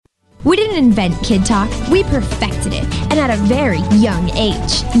We didn't invent Kid Talk, we perfected it, and at a very young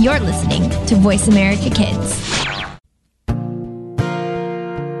age. You're listening to Voice America Kids.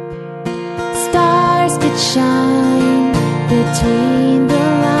 Stars could shine between the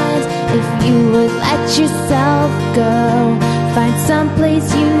lines if you would let yourself go. Find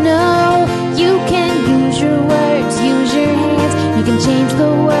someplace you know you can use your words, use your hands. You can change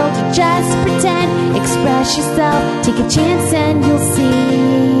the world, you just pretend. Express yourself, take a chance and you'll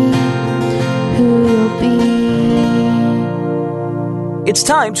see who you'll be. It's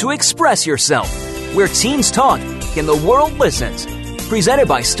time to express yourself, where teens talk and the world listens. Presented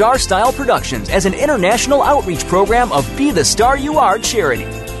by Star Style Productions as an international outreach program of Be the Star You Are charity.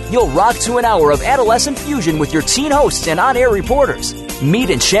 You'll rock to an hour of adolescent fusion with your teen hosts and on-air reporters. Meet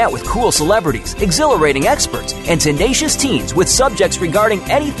and chat with cool celebrities, exhilarating experts, and tenacious teens with subjects regarding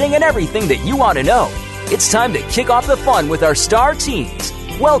anything and everything that you want to know. It's time to kick off the fun with our star teens.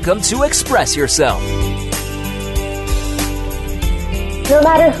 Welcome to Express Yourself. No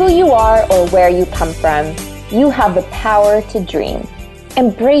matter who you are or where you come from, you have the power to dream.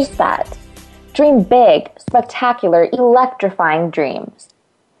 Embrace that. Dream big, spectacular, electrifying dreams.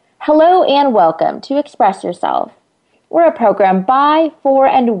 Hello and welcome to Express Yourself. We're a program by, for,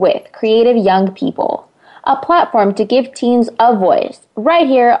 and with creative young people. A platform to give teens a voice right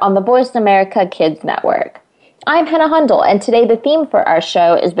here on the Voice America Kids Network. I'm Henna Hundal, and today the theme for our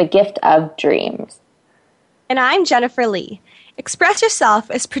show is the gift of dreams. And I'm Jennifer Lee. Express Yourself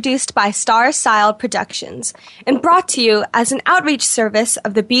is produced by Star Style Productions and brought to you as an outreach service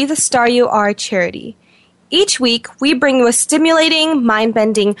of the Be the Star You Are charity. Each week, we bring you a stimulating,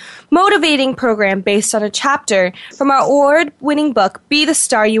 mind-bending, motivating program based on a chapter from our award-winning book, Be the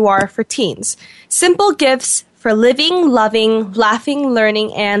Star You Are for Teens. Simple gifts for living, loving, laughing,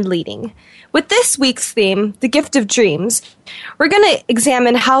 learning, and leading. With this week's theme, the gift of dreams, we're going to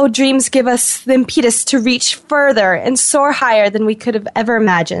examine how dreams give us the impetus to reach further and soar higher than we could have ever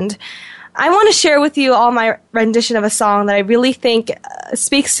imagined. I want to share with you all my rendition of a song that I really think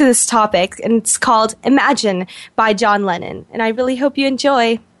speaks to this topic, and it's called Imagine by John Lennon, and I really hope you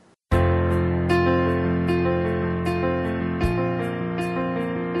enjoy.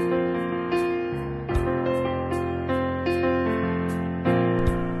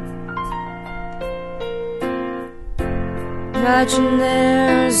 Imagine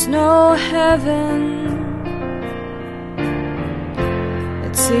there's no heaven.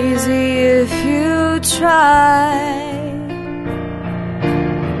 It's easy if you try.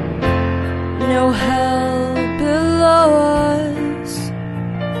 No hell below us.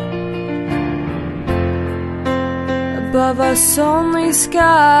 Above us only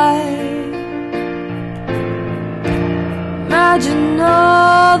sky. Imagine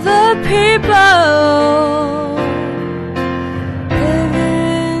all the people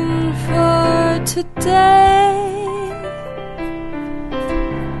today.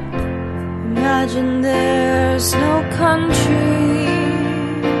 Imagine there's no countries.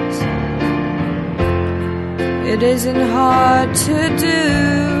 It isn't hard to do.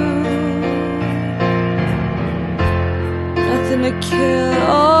 Nothing to kill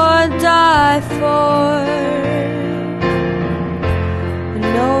or die for. And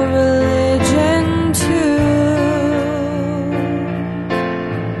no religion too.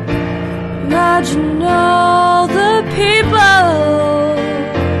 Imagine all the people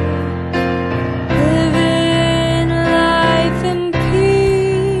living life in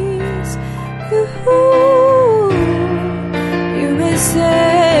peace. You may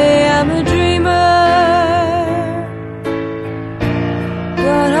say I'm a dreamer,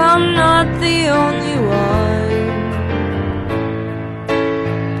 but I'm not the only one.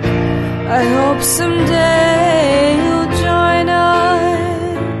 I hope someday you'll join us.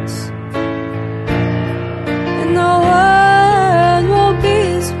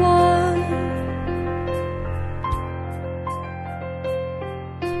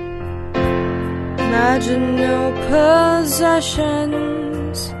 Imagine no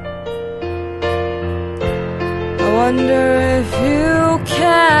possessions. I wonder if you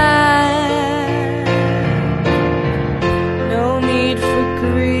can. No need for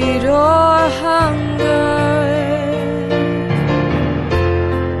greed or hunger.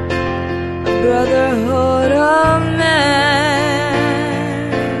 A brotherhood of men.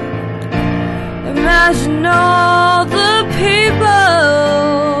 Imagine all the people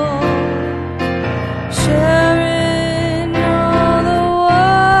sharing all the world.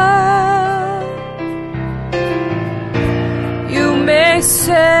 You may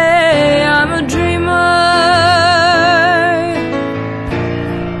say I'm a dreamer,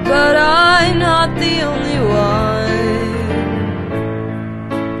 but I'm not the only one.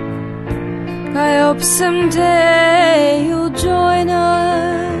 I hope someday you'll join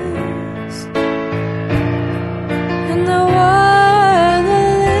us, and the world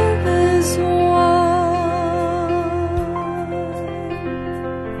will live as one.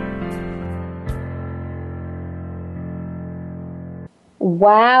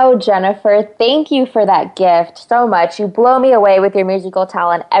 Wow, Jennifer, thank you for that gift so much. You blow me away with your musical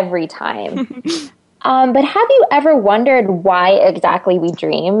talent every time. But have you ever wondered why exactly we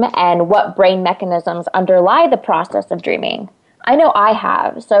dream and what brain mechanisms underlie the process of dreaming? I know I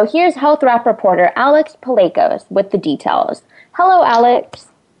have. So here's HealthRap reporter Alex Pawlakos with the details. Hello, Alex.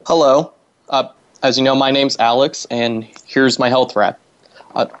 Hello. As you know, my name's Alex, and here's my health wrap.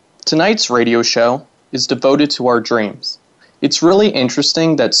 Tonight's radio show is devoted to our dreams. It's really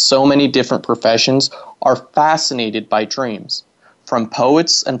interesting that so many different professions are fascinated by dreams, from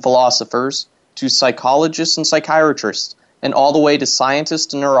poets and philosophers to psychologists and psychiatrists, and all the way to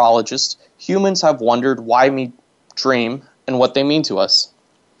scientists and neurologists. Humans have wondered why we dream and what they mean to us.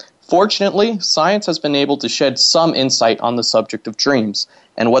 Fortunately, science has been able to shed some insight on the subject of dreams,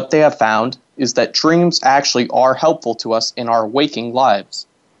 and what they have found is that dreams actually are helpful to us in our waking lives.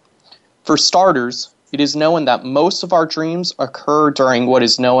 For starters, it is known that most of our dreams occur during what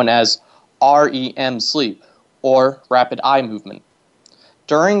is known as REM sleep, or rapid eye movement.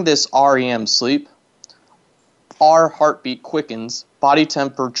 During this REM sleep, our heartbeat quickens, body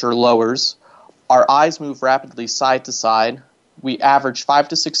temperature lowers, our eyes move rapidly side to side. We average 5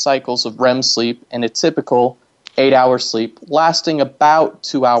 to 6 cycles of REM sleep in a typical 8-hour sleep, lasting about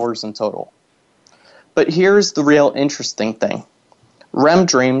 2 hours in total. But here's the real interesting thing. REM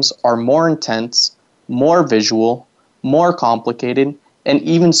dreams are more intense, more visual, more complicated, and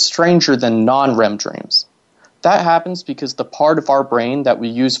even stranger than non-REM dreams. That happens because the part of our brain that we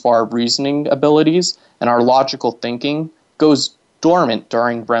use for our reasoning abilities and our logical thinking goes dormant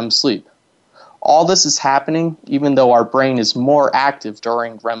during REM sleep. All this is happening even though our brain is more active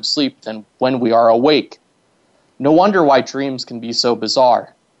during REM sleep than when we are awake. No wonder why dreams can be so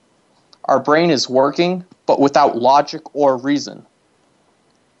bizarre. Our brain is working, but without logic or reason.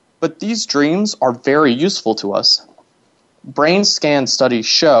 But these dreams are very useful to us. Brain scan studies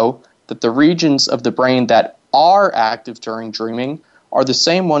show that the regions of the brain that are active during dreaming are the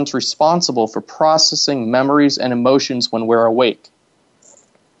same ones responsible for processing memories and emotions when we're awake.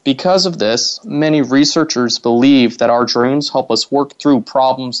 Because of this, many researchers believe that our dreams help us work through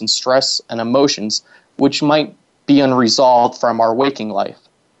problems and stress and emotions which might be unresolved from our waking life.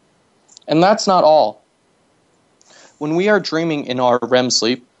 And that's not all. When we are dreaming in our REM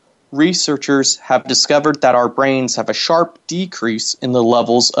sleep, researchers have discovered that our brains have a sharp decrease in the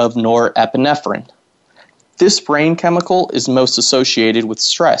levels of norepinephrine. This brain chemical is most associated with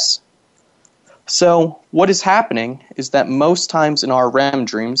stress. So, what is happening is that most times in our REM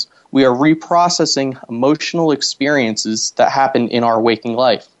dreams, we are reprocessing emotional experiences that happen in our waking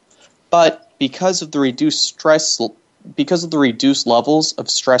life. But because of the reduced levels of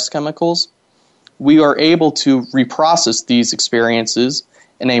stress chemicals, we are able to reprocess these experiences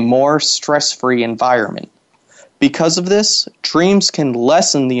in a more stress-free environment. Because of this, dreams can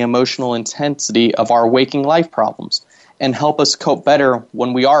lessen the emotional intensity of our waking life problems and help us cope better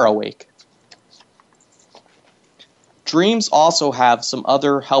when we are awake. Dreams also have some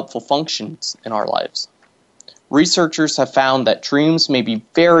other helpful functions in our lives. Researchers have found that dreams may be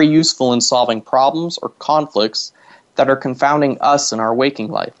very useful in solving problems or conflicts that are confounding us in our waking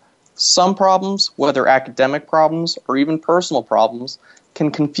life. Some problems, whether academic problems or even personal problems,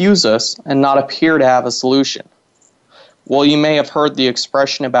 can confuse us and not appear to have a solution. While you may have heard the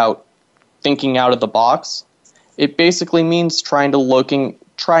expression about thinking out of the box, it basically means trying to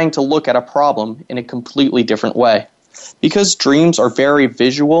look at a problem in a completely different way. Because dreams are very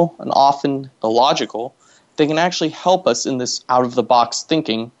visual and often illogical, they can actually help us in this out-of-the-box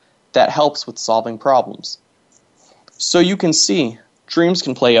thinking that helps with solving problems. So you can see, dreams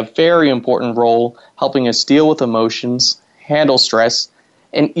can play a very important role helping us deal with emotions, handle stress,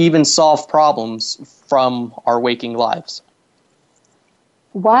 and even solve problems from our waking lives.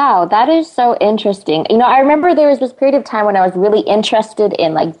 Wow, that is so interesting. I remember there was this period of time when I was really interested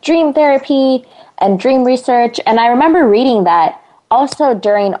in dream therapy and dream research, and I remember reading that also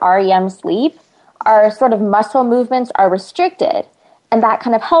during REM sleep, our sort of muscle movements are restricted, and that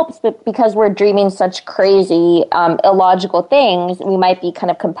kind of helps, but because we're dreaming such crazy, illogical things, we might be kind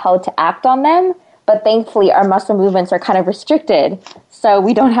of compelled to act on them, but thankfully our muscle movements are kind of restricted, so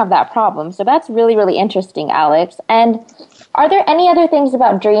we don't have that problem. So that's really, really interesting, Alex. And are there any other things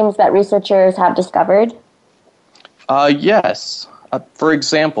about dreams that researchers have discovered? Yes. For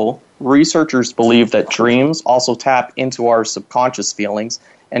example, researchers believe that dreams also tap into our subconscious feelings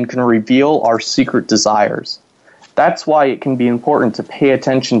and can reveal our secret desires. That's why it can be important to pay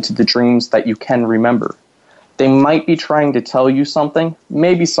attention to the dreams that you can remember. They might be trying to tell you something,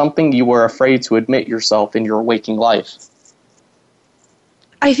 maybe something you were afraid to admit yourself in your waking life.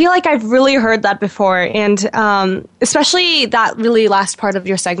 I feel like I've really heard that before, and especially that really last part of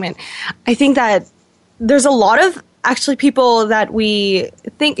your segment. I think that there's a lot of actually people that we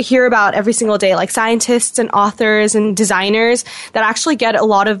hear about every single day, like scientists and authors and designers that actually get a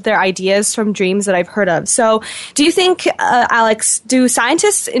lot of their ideas from dreams that I've heard of. So do you think, Alex, do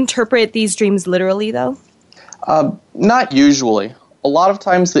scientists interpret these dreams literally, though? Not usually. A lot of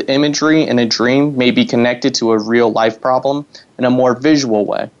times the imagery in a dream may be connected to a real-life problem in a more visual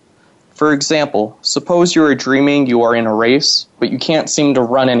way. For example, suppose you are dreaming you are in a race, but you can't seem to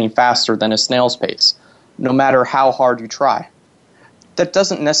run any faster than a snail's pace, no matter how hard you try. That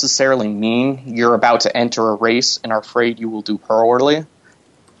doesn't necessarily mean you're about to enter a race and are afraid you will do poorly.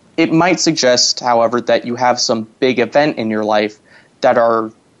 It might suggest, however, that you have some big event in your life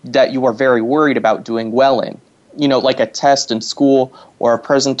that you are very worried about doing well in. Like a test in school or a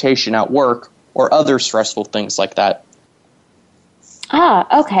presentation at work or other stressful things like that.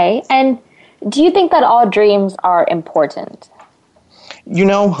 Okay. And do you think that all dreams are important?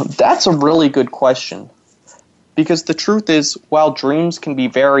 That's a really good question. Because the truth is, while dreams can be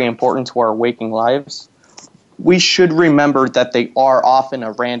very important to our waking lives, we should remember that they are often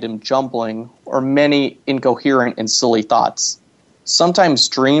a random jumbling or many incoherent and silly thoughts. Sometimes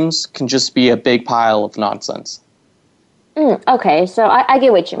dreams can just be a big pile of nonsense. Okay, so I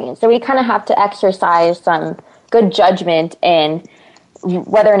get what you mean. So we kind of have to exercise some good judgment in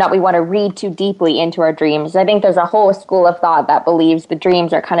whether or not we want to read too deeply into our dreams. I think there's a whole school of thought that believes the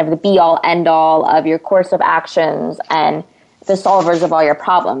dreams are kind of the be-all, end-all of your course of actions and the solvers of all your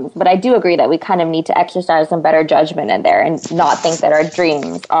problems. But I do agree that we kind of need to exercise some better judgment in there and not think that our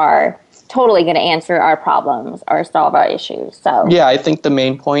dreams are totally going to answer our problems or solve our issues. So yeah, I think the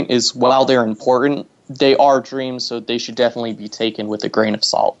main point is while they're important, they are dreams, so they should definitely be taken with a grain of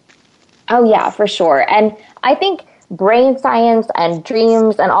salt. Oh, yeah, for sure. And I think brain science and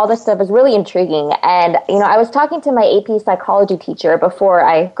dreams and all this stuff is really intriguing. And, I was talking to my AP psychology teacher before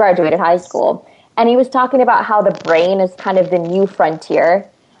I graduated high school, and he was talking about how the brain is kind of the new frontier.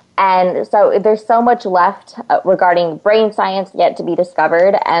 And so there's so much left regarding brain science yet to be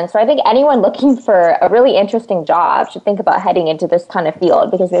discovered. And so I think anyone looking for a really interesting job should think about heading into this kind of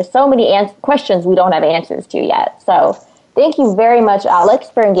field because there's so many questions we don't have answers to yet. So thank you very much, Alex,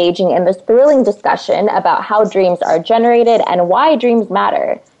 for engaging in this thrilling discussion about how dreams are generated and why dreams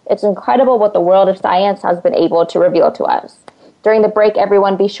matter. It's incredible what the world of science has been able to reveal to us. During the break,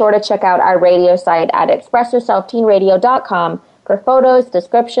 everyone, be sure to check out our radio site at expressyourselfteenradio.com for photos,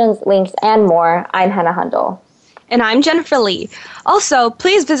 descriptions, links, and more. I'm Henna Hundal. And I'm Jennifer Lee. Also,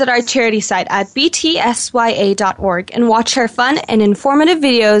 please visit our charity site at btsya.org and watch our fun and informative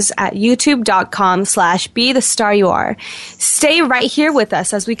videos at youtube.com/BeTheStarYouAre. Stay right here with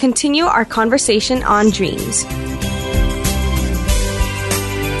us as we continue our conversation on dreams.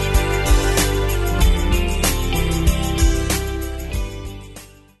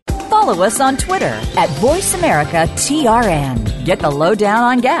 Follow us on Twitter at VoiceAmericaTRN. Get the lowdown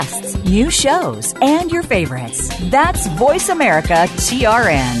on guests, new shows, and your favorites. That's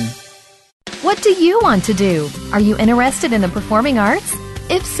VoiceAmericaTRN. What do you want to do? Are you interested in the performing arts?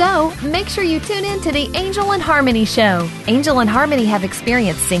 If so, make sure you tune in to the Angel and Harmony Show. Angel and Harmony have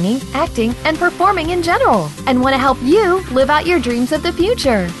experience singing, acting, and performing in general, and want to help you live out your dreams of the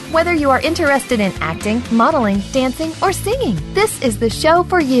future. Whether you are interested in acting, modeling, dancing, or singing, this is the show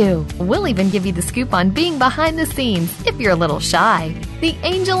for you. We'll even give you the scoop on being behind the scenes if you're a little shy. The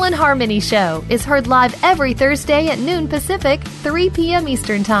Angel and Harmony Show is heard live every Thursday at noon Pacific, 3 p.m.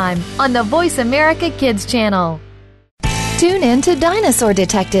 Eastern Time on the Voice America Kids channel. Tune in to Dinosaur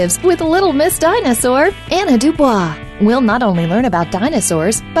Detectives with Little Miss Dinosaur, Anna Dubois. We'll not only learn about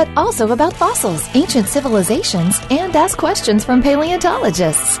dinosaurs, but also about fossils, ancient civilizations, and ask questions from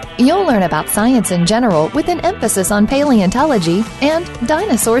paleontologists. You'll learn about science in general with an emphasis on paleontology and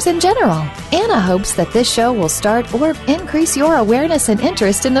dinosaurs in general. Anna hopes that this show will start or increase your awareness and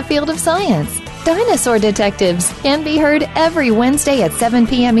interest in the field of science. Dinosaur Detectives can be heard every Wednesday at 7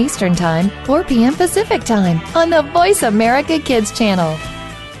 p.m. Eastern Time, 4 p.m. Pacific Time on the Voice America Kids channel.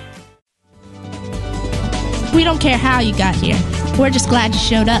 We don't care how you got here. We're just glad you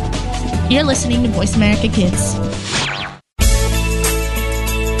showed up. You're listening to Voice America Kids.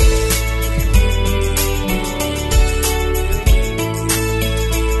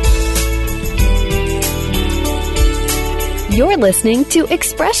 You're listening to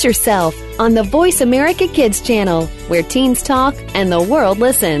Express Yourself on the Voice America Kids channel, where teens talk and the world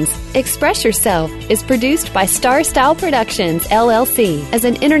listens. Express Yourself is produced by Star Style Productions, LLC, as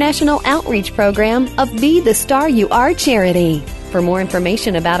an international outreach program of Be the Star You Are charity. For more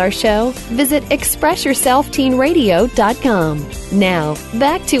information about our show, visit ExpressYourselfTeenRadio.com. Now,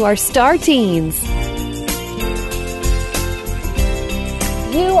 back to our Star Teens.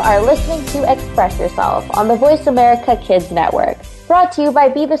 You are listening to Express Yourself on the Voice America Kids Network, brought to you by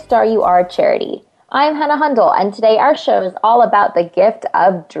Be the Star You Are charity. I'm Henna Hundal, and today our show is all about the gift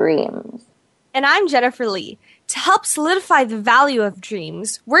of dreams. And I'm Jennifer Lee. To help solidify the value of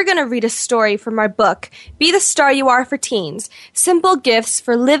dreams, we're going to read a story from our book, Be the Star You Are for Teens, Simple Gifts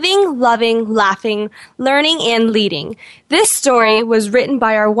for Living, Loving, Laughing, Learning, and Leading. This story was written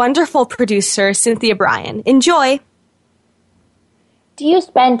by our wonderful producer, Cynthia Brian. Enjoy! Do you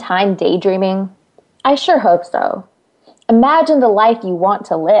spend time daydreaming? I sure hope so. Imagine the life you want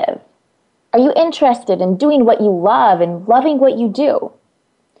to live. Are you interested in doing what you love and loving what you do?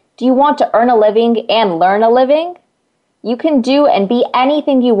 Do you want to earn a living and learn a living? You can do and be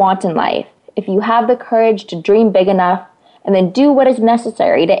anything you want in life if you have the courage to dream big enough and then do what is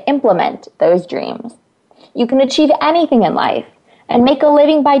necessary to implement those dreams. You can achieve anything in life and make a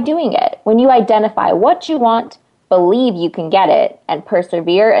living by doing it when you identify what you want, believe you can get it, and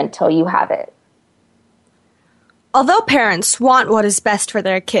persevere until you have it. Although parents want what is best for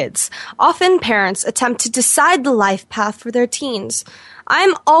their kids, often parents attempt to decide the life path for their teens.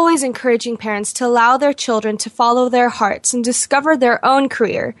 I'm always encouraging parents to allow their children to follow their hearts and discover their own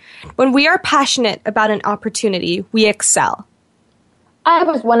career. When we are passionate about an opportunity, we excel. I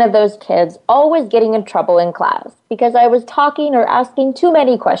was one of those kids always getting in trouble in class because I was talking or asking too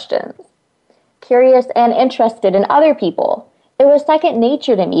many questions. Curious and interested in other people, it was second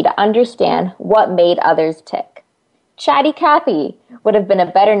nature to me to understand what made others tick. Chatty Cathy would have been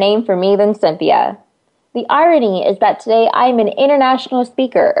a better name for me than Cynthia. The irony is that today I'm an international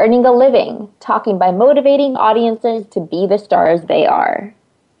speaker earning a living, talking by motivating audiences to be the stars they are.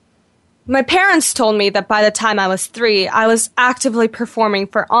 My parents told me that by the time I was 3, I was actively performing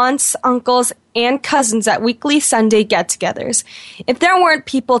for aunts, uncles, and cousins at weekly Sunday get-togethers. If there weren't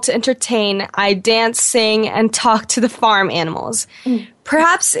people to entertain, I'd dance, sing, and talk to the farm animals.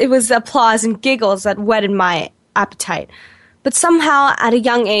 Perhaps it was the applause and giggles that whetted my appetite. But somehow, at a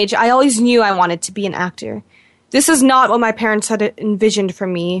young age, I always knew I wanted to be an actor. This is not what my parents had envisioned for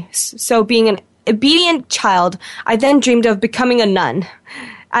me, so being an obedient child, I then dreamed of becoming a nun.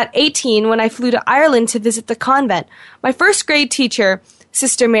 At 18, when I flew to Ireland to visit the convent, my first grade teacher,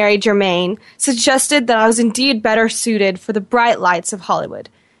 Sister Mary Germain, suggested that I was indeed better suited for the bright lights of Hollywood.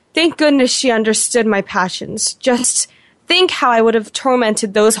 Thank goodness she understood my passions. Just think how I would have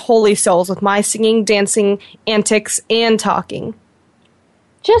tormented those holy souls with my singing, dancing, antics, and talking.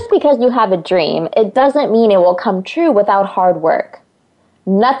 Just because you have a dream, it doesn't mean it will come true without hard work.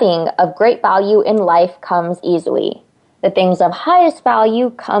 Nothing of great value in life comes easily. The things of highest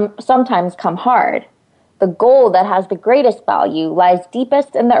value sometimes come hard. The gold that has the greatest value lies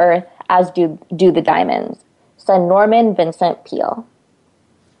deepest in the earth, as do the diamonds, said Norman Vincent Peale.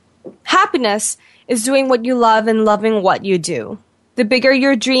 Happiness is doing what you love and loving what you do. The bigger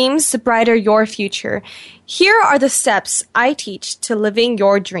your dreams, the brighter your future. Here are the steps I teach to living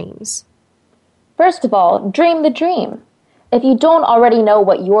your dreams. First of all, dream the dream. If you don't already know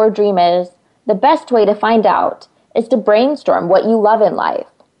what your dream is, the best way to find out is to brainstorm what you love in life.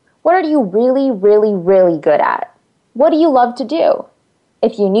 What are you really, really, really good at? What do you love to do?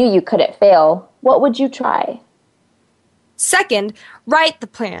 If you knew you couldn't fail, what would you try? Second, write the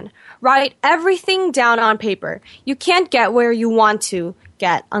plan. Write everything down on paper. You can't get where you want to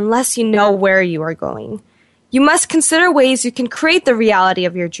get unless you know where you are going. You must consider ways you can create the reality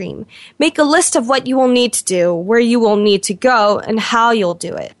of your dream. Make a list of what you will need to do, where you will need to go, and how you'll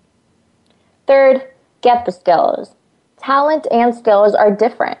do it. Third, get the skills. Talent and skills are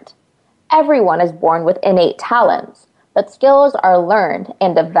different. Everyone is born with innate talents, but skills are learned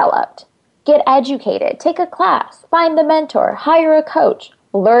and developed. Get educated, take a class, find the mentor, hire a coach,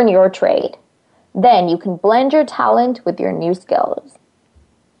 learn your trade. Then you can blend your talent with your new skills.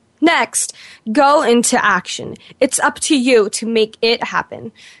 Next, go into action. It's up to you to make it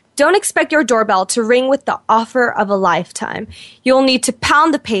happen. Don't expect your doorbell to ring with the offer of a lifetime. You'll need to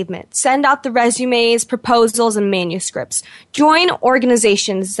pound the pavement, send out the resumes, proposals, and manuscripts. Join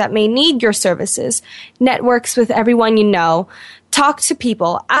organizations that may need your services, networks with everyone you know, talk to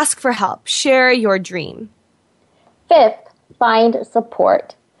people, ask for help, share your dream. Fifth, find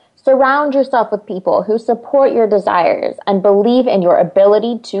support. Surround yourself with people who support your desires and believe in your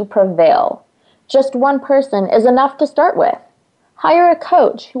ability to prevail. Just one person is enough to start with. Hire a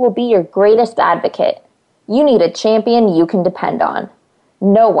coach who will be your greatest advocate. You need a champion you can depend on.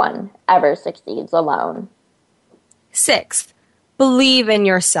 No one ever succeeds alone. 6th, believe in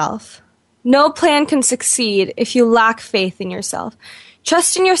yourself. No plan can succeed if you lack faith in yourself.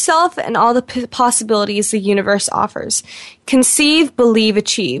 Trust in yourself and all the possibilities the universe offers. Conceive, believe,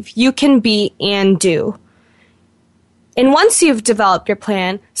 achieve. You can be and do. And once you've developed your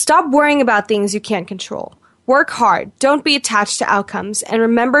plan, stop worrying about things you can't control. Work hard. Don't be attached to outcomes. And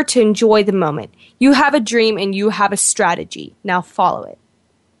remember to enjoy the moment. You have a dream and you have a strategy. Now follow it.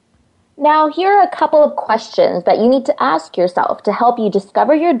 Now, here are a couple of questions that you need to ask yourself to help you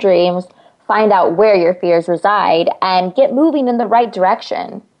discover your dreams, find out where your fears reside, and get moving in the right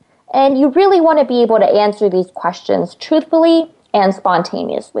direction. And you really want to be able to answer these questions truthfully and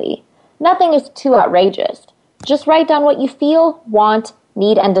spontaneously. Nothing is too outrageous. Just write down what you feel, want,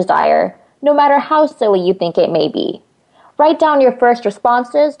 need, and desire, no matter how silly you think it may be. Write down your first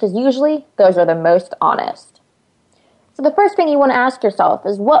responses, because usually those are the most honest. So the first thing you want to ask yourself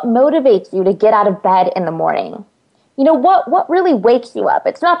is, what motivates you to get out of bed in the morning? You know, what really wakes you up?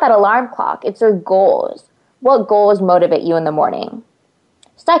 It's not that alarm clock, it's your goals. What goals motivate you in the morning?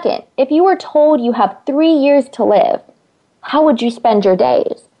 Second, if you were told you have 3 years to live, how would you spend your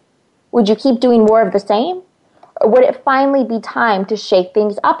days? Would you keep doing more of the same? Or would it finally be time to shake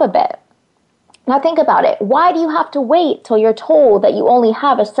things up a bit? Now think about it. Why do you have to wait till you're told that you only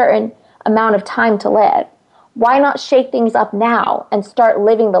have a certain amount of time to live? Why not shake things up now and start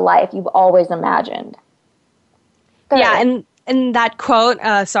living the life you've always imagined? Third. Yeah, and that quote,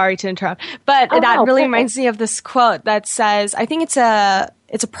 sorry to interrupt, but really reminds me of this quote that says, I think it's a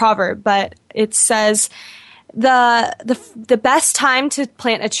proverb, but it says, the best time to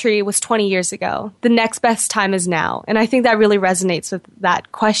plant a tree was 20 years ago. The next best time is now. And I think that really resonates with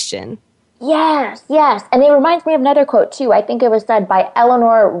that question. Yes. And it reminds me of another quote, too. I think it was said by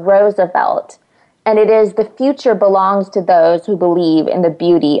Eleanor Roosevelt. And it is, the future belongs to those who believe in the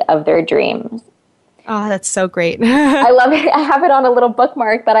beauty of their dreams. Oh, that's so great. I love it. I have it on a little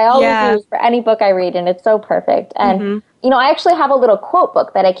bookmark that I always use for any book I read, and it's so perfect. And, I actually have a little quote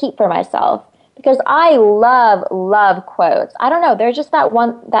book that I keep for myself because I love quotes. I don't know. There's just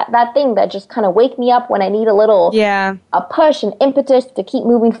that thing that just kind of wake me up when I need a little a push and impetus to keep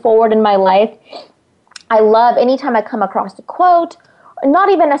moving forward in my life. I love anytime I come across a quote,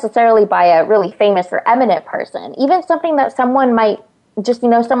 not even necessarily by a really famous or eminent person, even something that someone might just,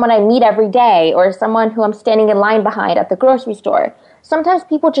 someone I meet every day or someone who I'm standing in line behind at the grocery store. Sometimes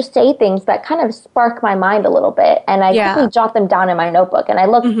people just say things that kind of spark my mind a little bit, and I quickly jot them down in my notebook, and I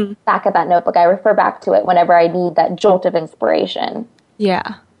look back at that notebook. I refer back to it whenever I need that jolt of inspiration.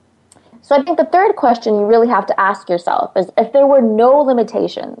 Yeah. So I think the third question you really have to ask yourself is, if there were no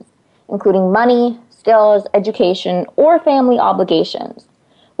limitations, including money, skills, education, or family obligations,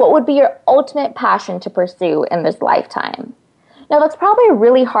 what would be your ultimate passion to pursue in this lifetime? Now, that's probably a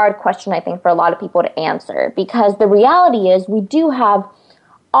really hard question, I think, for a lot of people to answer, because the reality is we do have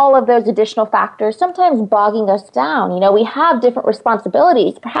all of those additional factors sometimes bogging us down. We have different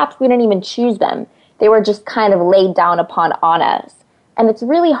responsibilities. Perhaps we didn't even choose them. They were just kind of laid down on us. And it's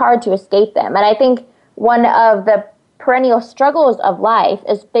really hard to escape them. And I think one of the perennial struggles of life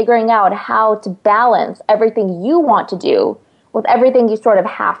is figuring out how to balance everything you want to do with everything you sort of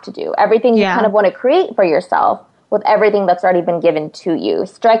have to do, everything you kind of want to create for yourself with everything that's already been given to you.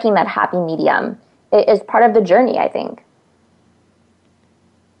 Striking that happy medium is part of the journey, I think.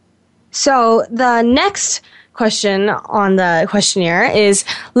 So the next question on the questionnaire is,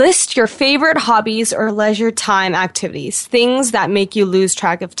 list your favorite hobbies or leisure time activities, things that make you lose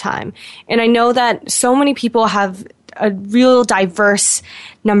track of time. And I know that so many people have a real diverse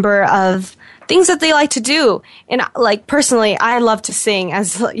number of things that they like to do. And personally, I love to sing,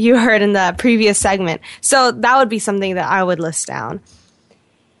 as you heard in the previous segment. So that would be something that I would list down.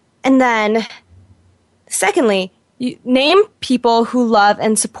 And then secondly, you name people who love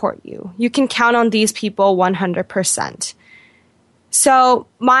and support you. You can count on these people 100%. So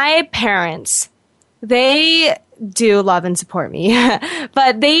my parents, they do love and support me,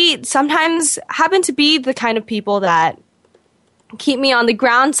 but they sometimes happen to be the kind of people that keep me on the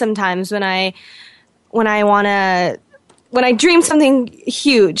ground sometimes when I dream something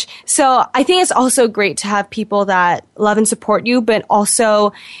huge. So I think it's also great to have people that love and support you, but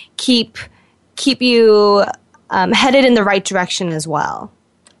also keep you headed in the right direction as well.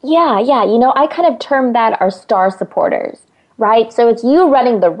 Yeah. I kind of term that our star supporters, right? So it's you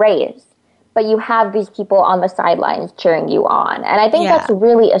running the race, but you have these people on the sidelines cheering you on. And I think that's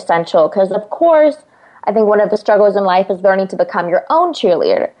really essential because, of course, I think one of the struggles in life is learning to become your own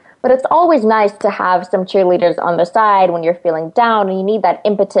cheerleader. But it's always nice to have some cheerleaders on the side when you're feeling down and you need that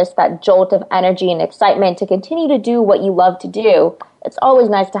impetus, that jolt of energy and excitement to continue to do what you love to do. It's always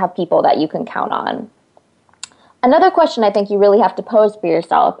nice to have people that you can count on. Another question I think you really have to pose for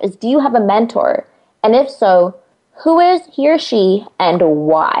yourself is, do you have a mentor? And if so, who is he or she and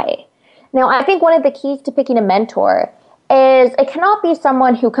why? Now, I think one of the keys to picking a mentor is it cannot be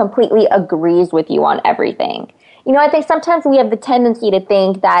someone who completely agrees with you on everything. You know, I think sometimes we have the tendency to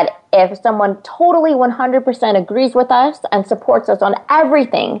think that if someone totally 100% agrees with us and supports us on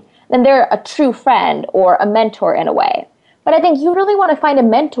everything, then they're a true friend or a mentor in a way. But I think you really want to find a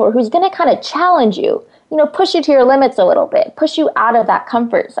mentor who's going to kind of challenge you, push you to your limits a little bit, push you out of that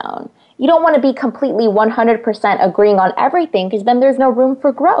comfort zone. You don't want to be completely 100% agreeing on everything because then there's no room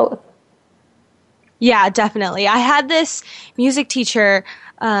for growth. Yeah, definitely. I had this music teacher,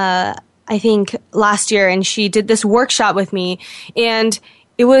 I think last year, and she did this workshop with me, and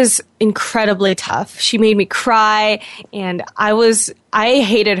it was incredibly tough. She made me cry, and I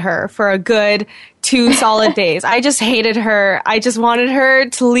hated her for a good 2 solid days. I just hated her. I just wanted her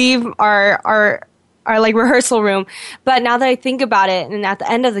to leave our like rehearsal room. But now that I think about it, and at the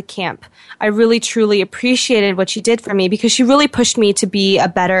end of the camp, I really truly appreciated what she did for me because she really pushed me to be a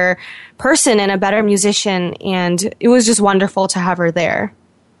better person and a better musician, and it was just wonderful to have her there.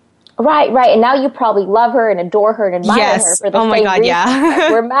 Right. And now you probably love her and adore her and admire her for the same reason.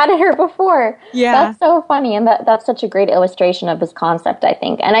 Yeah. We're mad at her before. Yeah. That's so funny, and that's such a great illustration of this concept, I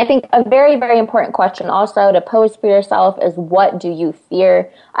think. And I think a very, very important question also to pose for yourself is, what do you fear?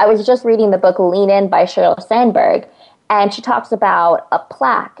 I was just reading the book Lean In by Sheryl Sandberg, and she talks about a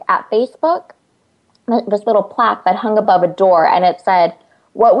plaque at Facebook, this little plaque that hung above a door, and it said,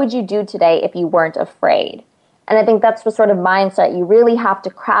 "What would you do today if you weren't afraid?" And I think that's the sort of mindset you really have to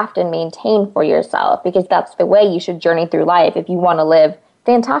craft and maintain for yourself, because that's the way you should journey through life if you want to live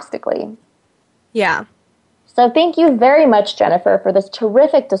fantastically. Yeah. So thank you very much, Jennifer, for this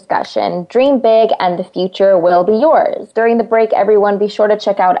terrific discussion. Dream big and the future will be yours. During the break, everyone, be sure to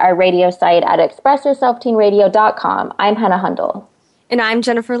check out our radio site at expressyourselfteenradio.com. I'm Henna Hundal. And I'm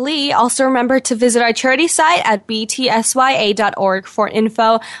Jennifer Lee. Also remember to visit our charity site at btsya.org for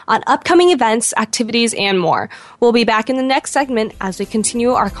info on upcoming events, activities, and more. We'll be back in the next segment as we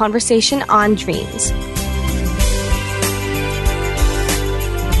continue our conversation on dreams.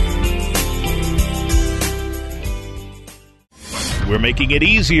 We're making it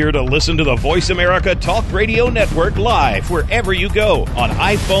easier to listen to the Voice America Talk Radio Network live wherever you go on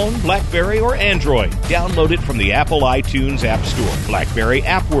iPhone, BlackBerry, or Android. Download it from the Apple iTunes App Store, BlackBerry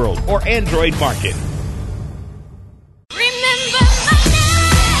App World, or Android Market.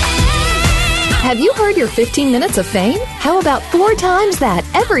 Have you heard your 15 minutes of fame? How about 4 times that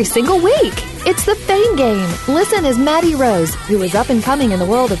every single week? It's the Fame Game. Listen as Maddie Rose, who is up and coming in the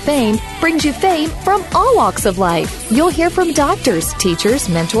world of fame, brings you fame from all walks of life. You'll hear from doctors, teachers,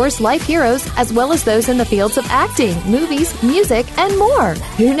 mentors, life heroes, as well as those in the fields of acting, movies, music, and more.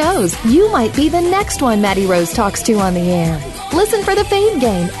 Who knows? You might be the next one Maddie Rose talks to on the air. Listen for the Fame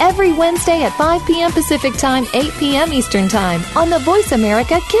Game every Wednesday at 5 p.m. Pacific Time, 8 p.m. Eastern Time on the Voice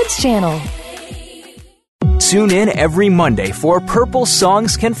America Kids channel. Tune in every Monday for Purple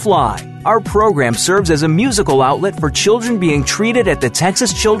Songs Can Fly. Our program serves as a musical outlet for children being treated at the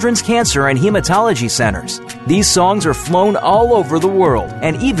Texas Children's Cancer and Hematology Centers. These songs are flown all over the world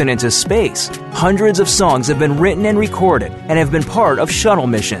and even into space. Hundreds of songs have been written and recorded and have been part of shuttle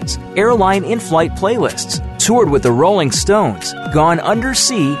missions, airline in-flight playlists, toured with the Rolling Stones, gone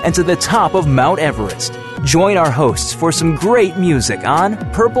undersea and to the top of Mount Everest. Join our hosts for some great music on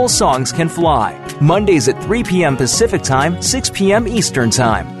Purple Songs Can Fly, Mondays at 3 p.m. Pacific Time, 6 p.m. Eastern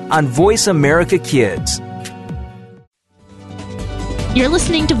Time on Voice America Kids. You're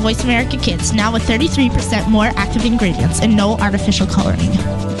listening to Voice America Kids, now with 33% more active ingredients and no artificial coloring.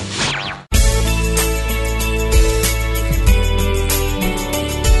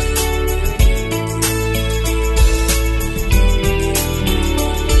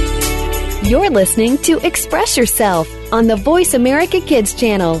 You're listening to Express Yourself on the Voice America Kids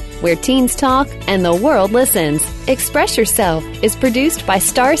channel, where teens talk and the world listens. Express Yourself is produced by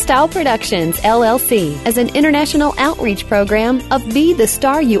Star Style Productions, LLC, as an international outreach program of Be the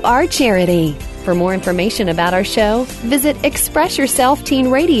Star You Are charity. For more information about our show, visit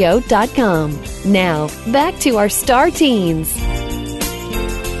expressyourselfteenradio.com. Now, back to our star teens.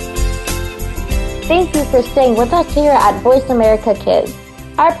 Thank you for staying with us here at Voice America Kids.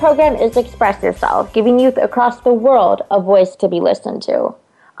 Our program is Express Yourself, giving youth across the world a voice to be listened to.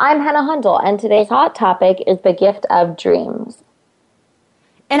 I'm Henna Hundal, and today's hot topic is the gift of dreams.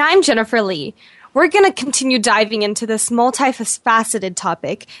 And I'm Jennifer Lee. We're going to continue diving into this multifaceted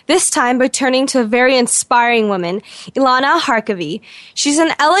topic, this time by turning to a very inspiring woman, Ilana Harkavy. She's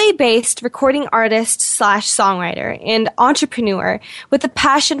an LA-based recording artist / songwriter and entrepreneur with a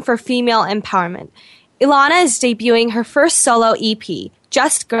passion for female empowerment. Ilana is debuting her first solo EP,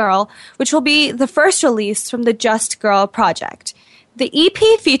 Just Girl, which will be the first release from the Just Girl project. The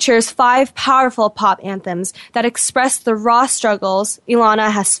EP features 5 powerful pop anthems that express the raw struggles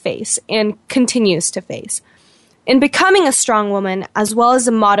Ilana has faced and continues to face. In becoming a strong woman, as well as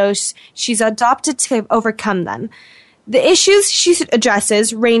the mottos she's adopted to overcome them, the issues she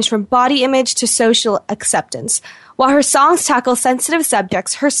addresses range from body image to social acceptance. While her songs tackle sensitive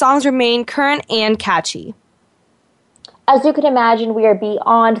subjects, her songs remain current and catchy. As you can imagine, we are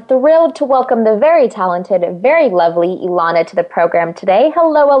beyond thrilled to welcome the very talented, very lovely Ilana to the program today.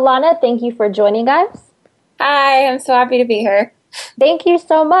 Hello, Ilana. Thank you for joining us. Hi, I'm so happy to be here. Thank you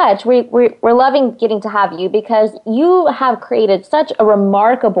so much. We're loving getting to have you because you have created such a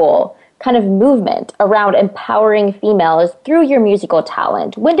remarkable kind of movement around empowering females through your musical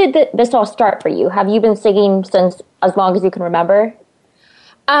talent. When did this all start for you? Have you been singing since as long as you can remember?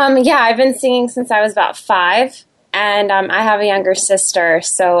 Yeah, I've been singing since I was about 5. And I have a younger sister,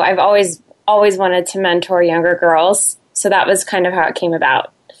 so I've always wanted to mentor younger girls. So that was kind of how it came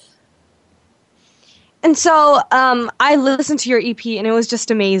about. And so I listened to your EP, and it was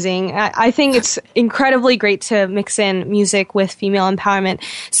just amazing. I think it's incredibly great to mix in music with female empowerment.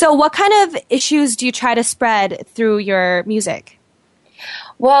 So what kind of issues do you try to spread through your music?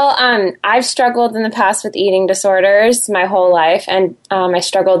 Well, I've struggled in the past with eating disorders my whole life, and I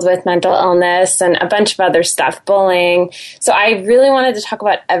struggled with mental illness and a bunch of other stuff, bullying. So I really wanted to talk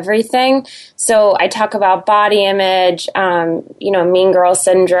about everything. So I talk about body image, mean girl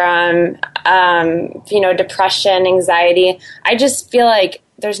syndrome, depression, anxiety. I just feel like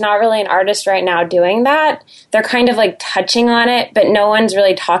there's not really an artist right now doing that. They're kind of like touching on it, but no one's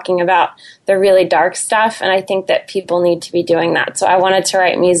really talking about the really dark stuff. And I think that people need to be doing that. So I wanted to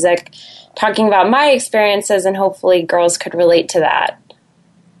write music talking about my experiences, and hopefully girls could relate to that.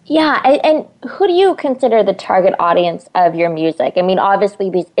 Yeah. And who do you consider the target audience of your music? I mean,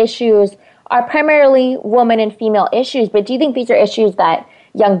 obviously these issues are primarily woman and female issues, but do you think these are issues that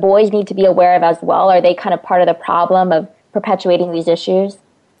young boys need to be aware of as well? Are they kind of part of the problem of perpetuating these issues?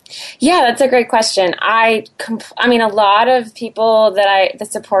 Yeah, that's a great question. I mean, a lot of people that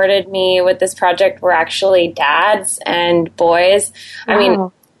supported me with this project were actually dads and boys.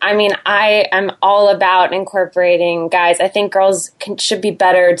 Wow. I am all about incorporating guys. I think girls should be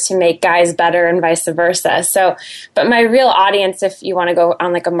better to make guys better and vice versa. So, but my real audience, if you want to go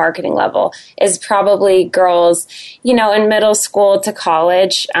on like a marketing level, is probably girls, in middle school to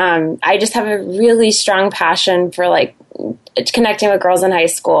college. I just have a really strong passion for like connecting with girls in high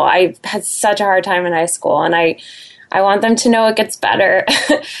school. I had such a hard time in high school, and I want them to know it gets better.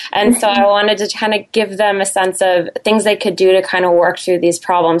 And so I wanted to kind of give them a sense of things they could do to kind of work through these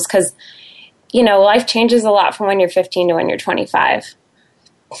problems. Because, life changes a lot from when you're 15 to when you're 25.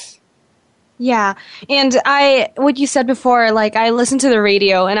 Yeah. And what you said before, like, I listen to the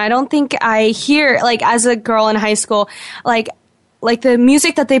radio, and I don't think I hear, like, as a girl in high school, like the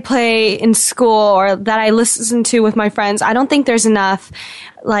music that they play in school or that I listen to with my friends, I don't think there's enough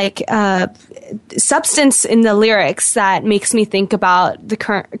substance in the lyrics that makes me think about the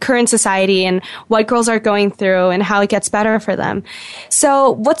current society and what girls are going through and how it gets better for them. So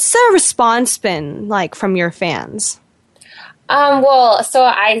what's the response been like from your fans? So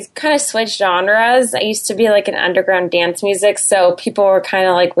I kind of switched genres. I used to be like an underground dance music, so people were kind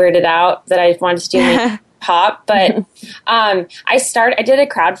of like weirded out that I wanted to do pop, but I did a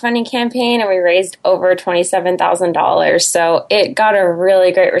crowdfunding campaign, and we raised over $27,000. So it got a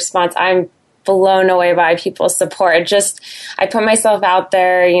really great response. I'm blown away by people's support. I put myself out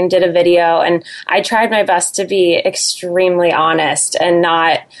there and did a video, and I tried my best to be extremely honest and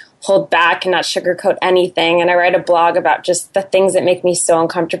not hold back and not sugarcoat anything. And I write a blog about just the things that make me so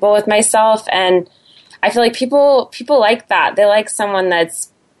uncomfortable with myself. And I feel like people like that. They like someone that's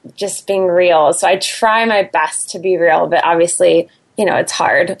just being real. So I try my best to be real, but obviously, it's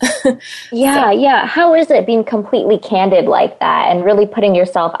hard. Yeah. How is it being completely candid like that and really putting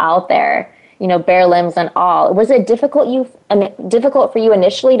yourself out there, bare limbs and all? Was it difficult for you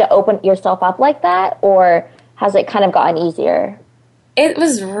initially to open yourself up like that, or has it kind of gotten easier? It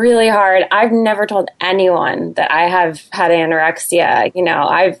was really hard. I've never told anyone that I have had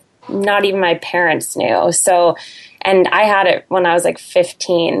anorexia. Not even my parents knew. So, and I had it when I was like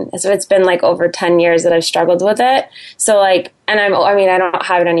 15. So it's been like over 10 years that I've struggled with it. So like, and I don't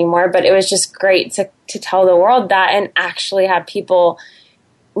have it anymore, but it was just great to tell the world that and actually have people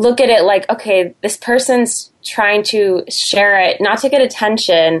look at it like, okay, this person's trying to share it, not to get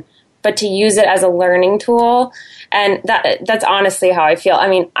attention, but to use it as a learning tool. And that's honestly how I feel. I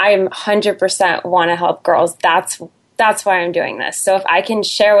mean, I'm 100% want to help girls. That's why I'm doing this. So if I can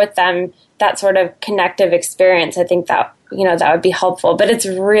share with them that sort of connective experience, I think that, that would be helpful. But it's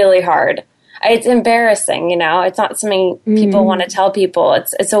really hard. It's embarrassing, It's not something people want to tell people.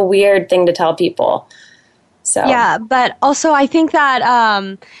 It's a weird thing to tell people. So yeah, but also I think that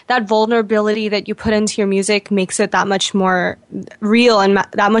that vulnerability that you put into your music makes it that much more real and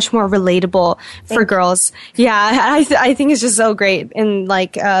that much more relatable for girls. Yeah, I think it's just so great, and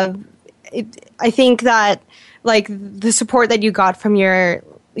like I think that like the support that you got from your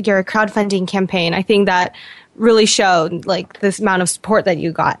crowdfunding campaign, I think that really showed like this amount of support that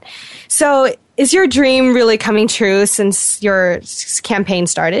you got. So is your dream really coming true since your campaign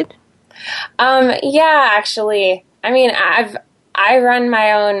started? Yeah, actually. I mean, I run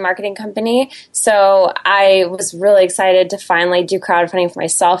my own marketing company, so I was really excited to finally do crowdfunding for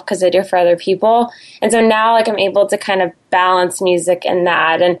myself because I do it for other people. And so now like I'm able to kind of balance music and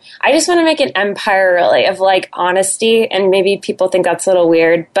that. And I just want to make an empire really of like honesty, and maybe people think that's a little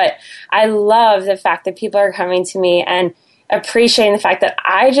weird, but I love the fact that people are coming to me and appreciating the fact that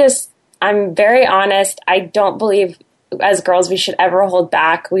I'm very honest. I don't believe as girls we should ever hold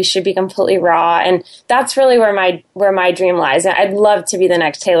back. We should be completely raw, and that's really where my dream lies. I'd love to be the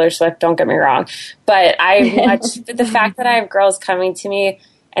next Taylor Swift, don't get me wrong, but the fact that I have girls coming to me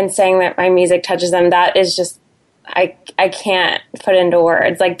and saying that my music touches them, that is just I can't put into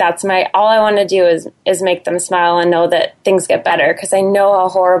words. Like that's all I want to do is make them smile and know that things get better, because I know how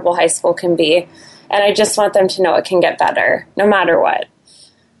horrible high school can be, and I just want them to know it can get better no matter what.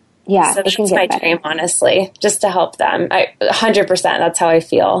 Yeah, so that's my dream, honestly, just to help them. 100%, that's how I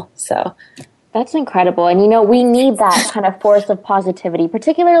feel. So that's incredible. And, we need that kind of force of positivity,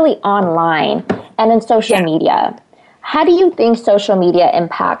 particularly online and in social media. How do you think social media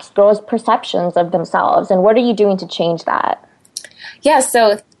impacts girls' perceptions of themselves, and what are you doing to change that? Yeah,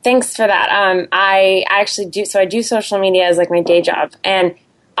 so thanks for that. I actually do. So I do social media as like my day job, and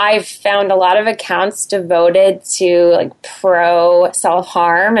I've found a lot of accounts devoted to like pro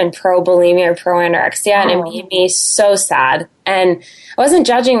self-harm and pro bulimia or pro anorexia, and it made me so sad. And I wasn't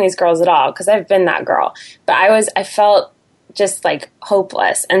judging these girls at all, because I've been that girl, but I felt just like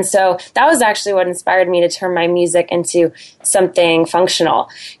hopeless. And so that was actually what inspired me to turn my music into something functional,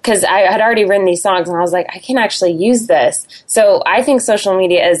 because I had already written these songs and I was like, I can actually use this. So I think social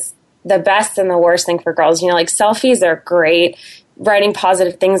media is the best and the worst thing for girls. Like selfies are great. Writing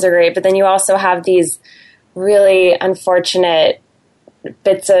positive things are great, but then you also have these really unfortunate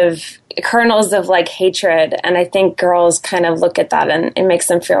bits of kernels of like hatred, and I think girls kind of look at that and it makes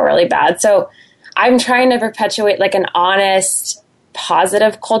them feel really bad. So I'm trying to perpetuate like an honest,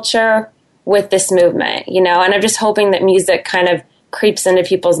 positive culture with this movement, and I'm just hoping that music kind of creeps into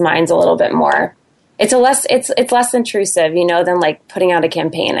people's minds a little bit more. It's less intrusive, than like putting out a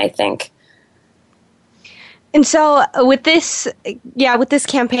campaign, I think. And so with this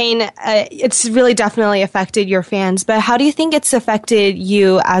campaign, it's really definitely affected your fans. But how do you think it's affected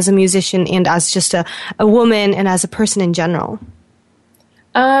you as a musician and as just a woman and as a person in general?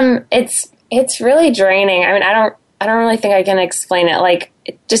 It's really draining. I mean, I don't really think I can explain it. Like,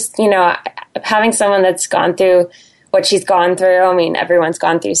 just, having someone that's gone through what she's gone through. I mean, everyone's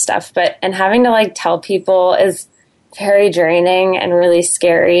gone through stuff, and having to like tell people is very draining and really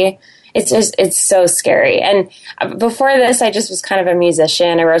scary. It's so scary. And before this, I just was kind of a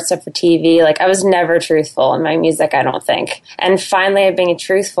musician. I wrote stuff for TV. Like, I was never truthful in my music, I don't think. And finally, being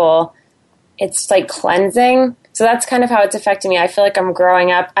truthful, it's like cleansing. So that's kind of how it's affecting me. I feel like I'm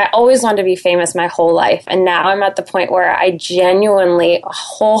growing up. I always wanted to be famous my whole life. And now I'm at the point where I genuinely,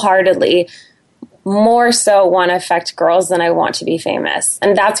 wholeheartedly, more so want to affect girls than I want to be famous.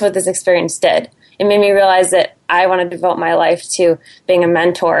 And that's what this experience did. It made me realize that I want to devote my life to being a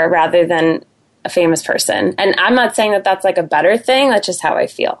mentor rather than a famous person. And I'm not saying that that's like a better thing. That's just how I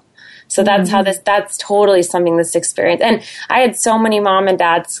feel. So that's totally something this experience. And I had so many mom and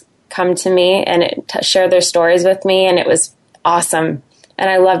dads come to me and share their stories with me, and it was awesome. And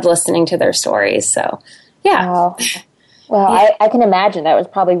I loved listening to their stories. So, yeah. Wow. Well, yeah. I can imagine that was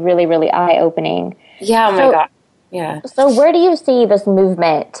probably really, really eye-opening. Yeah, oh my God. Yeah. So where do you see this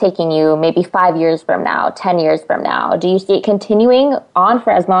movement taking you maybe 5 years from now, 10 years from now? Do you see it continuing on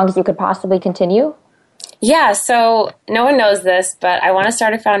for as long as you could possibly continue? Yeah, so no one knows this, but I want to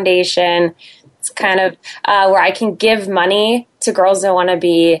start a foundation. It's kind of where I can give money to girls that want to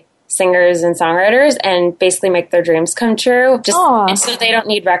be singers and songwriters and basically make their dreams come true, just so they don't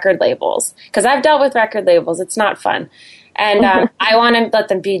need record labels. Because I've dealt with record labels. It's not fun. And I want to let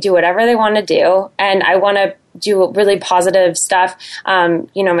them do whatever they want to do. And I want to do really positive stuff.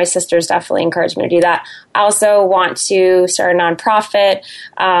 My sisters definitely encouraged me to do that. I also want to start a nonprofit.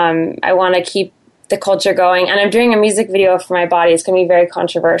 I want to keep the culture going. And I'm doing a music video for my body. It's going to be very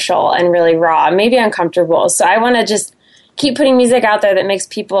controversial and really raw, maybe uncomfortable. So I want to just keep putting music out there that makes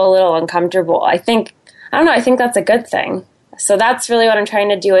people a little uncomfortable. I think that's a good thing. So that's really what I'm trying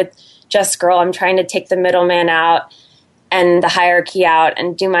to do with Just Girl. I'm trying to take the middleman out and the hierarchy out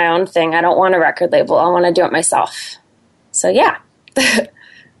and do my own thing. I don't want a record label. I want to do it myself. So yeah.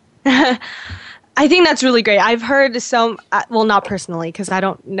 I think that's really great. I've heard not personally, because I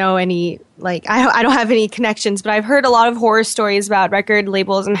don't know any, I don't have any connections, but I've heard a lot of horror stories about record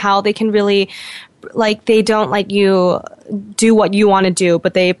labels and how they can really, they don't let you do what you want to do,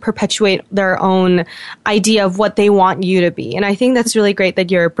 but they perpetuate their own idea of what they want you to be. And I think that's really great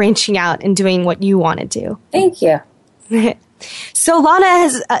that you're branching out and doing what you want to do. Thank you. So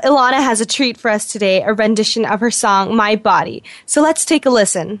Ilana has a treat for us today, a rendition of her song, My Body. So let's take a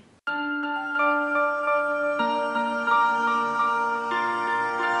listen.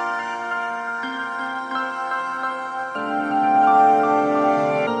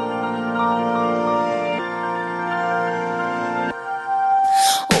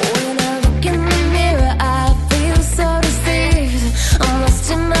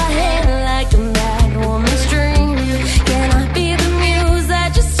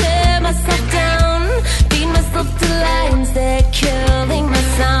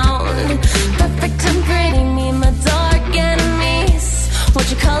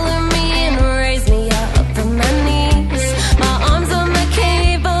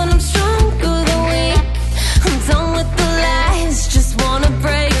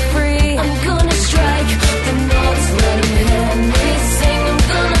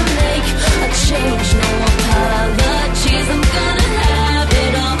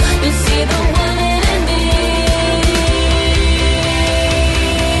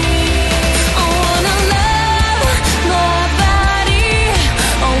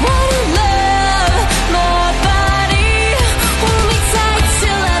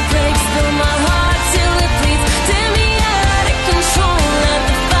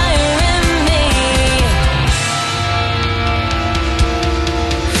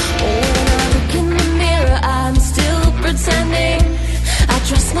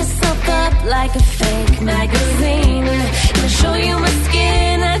 Like a fake magazine, gonna show you my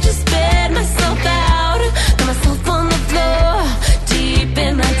skin. I just spit myself out, got myself on the floor, deep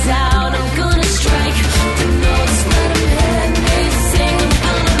in my doubt. I'm gonna strike the notes, let them hear me sing.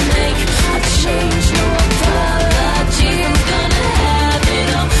 I'm gonna make a change, no apology. I'm gonna have it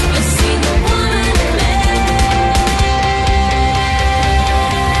all, but see the woman in me.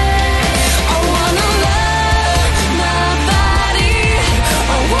 I wanna love my body,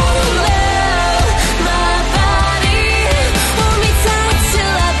 I wanna love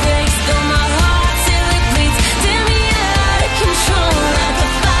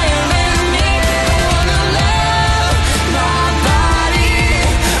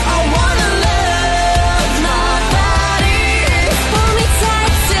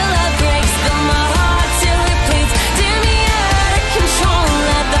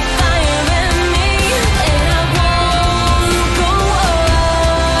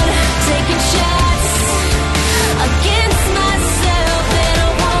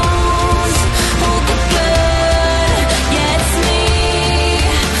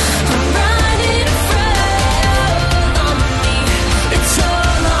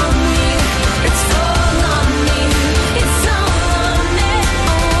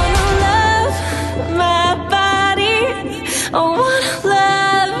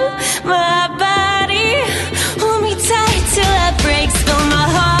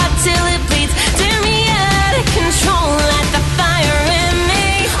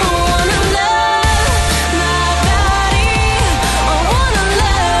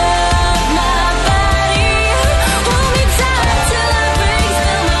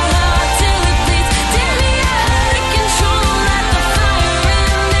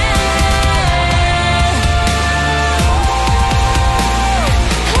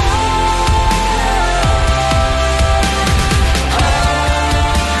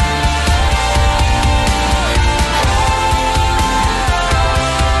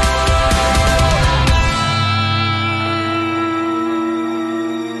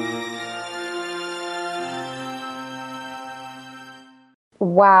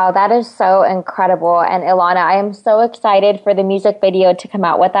Wow, that is so incredible. And Ilana, I am so excited for the music video to come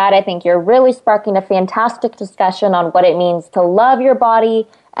out with that. I think you're really sparking a fantastic discussion on what it means to love your body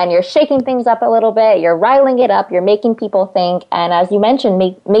and you're shaking things up a little bit, you're riling it up, you're making people think, and as you mentioned,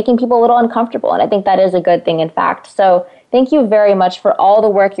 making people a little uncomfortable, and I think that is a good thing, in fact. So thank you very much for all the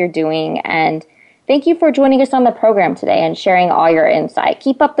work you're doing, and thank you for joining us on the program today and sharing all your insight.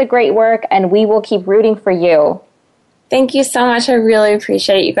 Keep up the great work, and we will keep rooting for you. Thank you so much. I really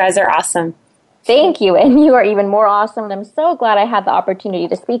appreciate it. You guys are awesome. Thank you, and you are even more awesome, and I'm so glad I had the opportunity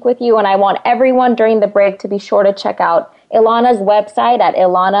to speak with you, and I want everyone during the break to be sure to check out Ilana's website at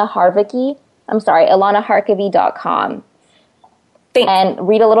ilanaharkavy.com. And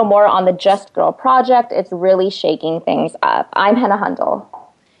read a little more on the Just Girl project. It's really shaking things up. I'm Henna Hundal.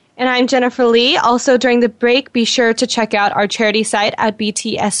 And I'm Jennifer Lee. Also, during the break, be sure to check out our charity site at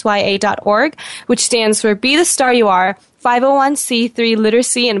btsya.org, which stands for Be the Star You Are, 501c3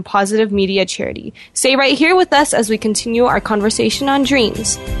 Literacy and Positive Media Charity. Stay right here with us as we continue our conversation on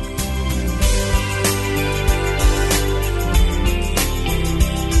dreams.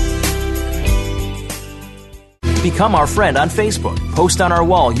 Become our friend on Facebook. Post on our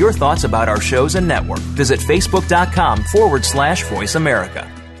wall your thoughts about our shows and network. Visit facebook.com/Voice America.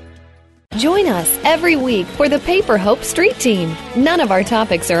 Join us every week for the Paper Hope Street Team. None of our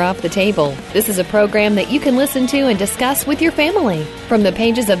topics are off the table. This is a program that you can listen to and discuss with your family. From the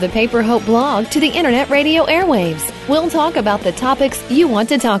pages of the Paper Hope blog to the internet radio airwaves, we'll talk about the topics you want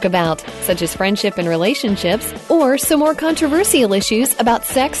to talk about, such as friendship and relationships, or some more controversial issues about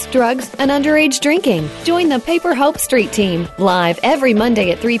sex, drugs, and underage drinking. Join the Paper Hope Street Team live every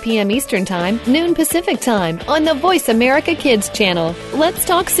Monday at 3 p.m. Eastern Time, noon Pacific Time on the Voice America Kids channel. Let's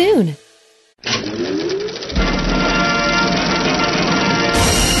talk soon.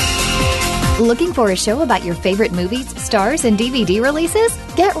 Looking for a show about your favorite movies, stars, and DVD releases?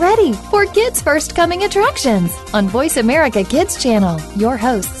 Get ready for Kids First Coming Attractions on Voice America Kids channel. Your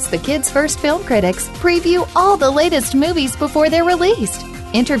hosts, the Kids First film critics, preview all the latest movies before they're released,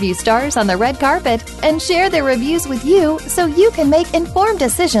 interview stars on the red carpet, and share their reviews with you so you can make informed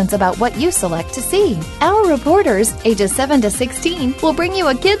decisions about what you select to see. Our reporters, ages 7 to 16, will bring you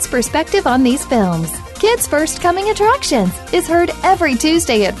a kid's perspective on these films. Kids First Coming Attractions is heard every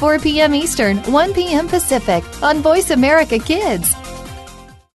Tuesday at 4 p.m. Eastern, 1 p.m. Pacific on Voice America Kids.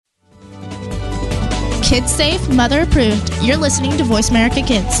 Kids safe, mother approved. You're listening to Voice America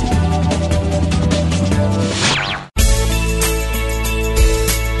Kids.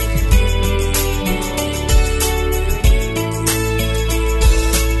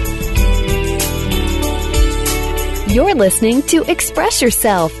 You're listening to Express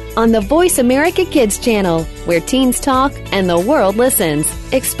Yourself on the Voice America Kids channel, where teens talk and the world listens.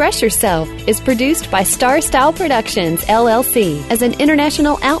 Express Yourself is produced by Star Style Productions, LLC, as an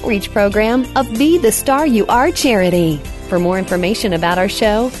international outreach program of Be the Star You Are charity. For more information about our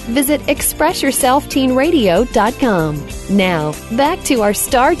show, visit expressyourselfteenradio.com. Now, back to our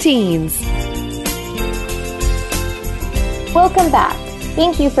star teens. Welcome back.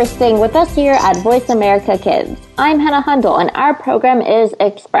 Thank you for staying with us here at Voice America Kids. I'm Henna Hundal, and our program is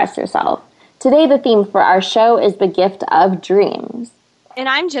Express Yourself. Today, the theme for our show is the gift of dreams. And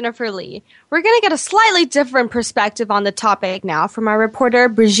I'm Jennifer Lee. We're going to get a slightly different perspective on the topic now from our reporter,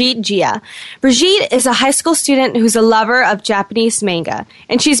 Brigitte Gia. Brigitte is a high school student who's a lover of Japanese manga,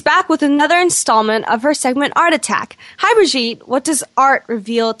 and she's back with another installment of her segment, Art Attack. Hi, Brigitte. What does art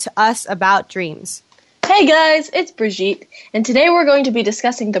reveal to us about dreams? Hey guys, it's Brigitte, and today we're going to be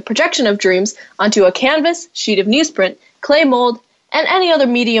discussing the projection of dreams onto a canvas, sheet of newsprint, clay mold, and any other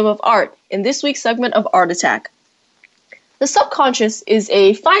medium of art in this week's segment of Art Attack. The subconscious is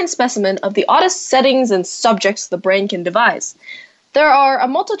a fine specimen of the oddest settings and subjects the brain can devise. There are a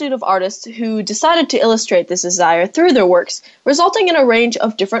multitude of artists who decided to illustrate this desire through their works, resulting in a range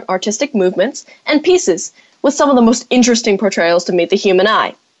of different artistic movements and pieces, with some of the most interesting portrayals to meet the human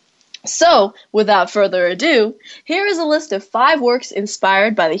eye. So, without further ado, here is a list of 5 works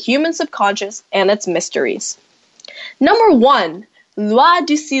inspired by the human subconscious and its mysteries. Number 1, Loi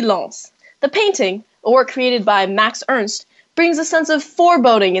du Silence. The painting, a work created by Max Ernst, brings a sense of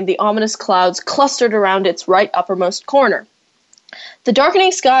foreboding in the ominous clouds clustered around its right uppermost corner. The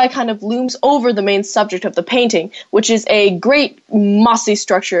darkening sky kind of looms over the main subject of the painting, which is a great mossy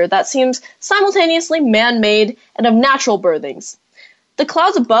structure that seems simultaneously man-made and of natural birthings. The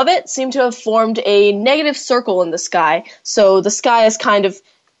clouds above it seem to have formed a negative circle in the sky, so the sky is kind of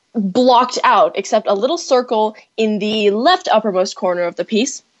blocked out, except a little circle in the left uppermost corner of the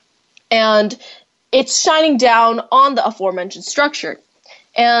piece, and it's shining down on the aforementioned structure.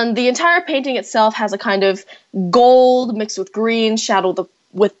 And the entire painting itself has a kind of gold mixed with green, shadowed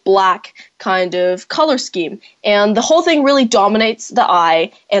with black kind of color scheme. And the whole thing really dominates the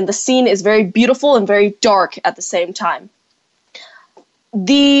eye, and the scene is very beautiful and very dark at the same time.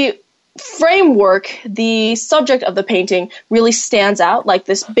 the framework, the subject of the painting really stands out, like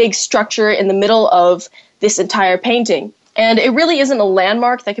this big structure in the middle of this entire painting. And it really isn't a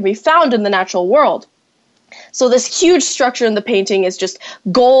landmark that can be found in the natural world. So this huge structure in the painting is just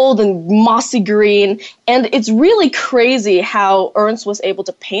gold and mossy green, and it's really crazy how Ernst was able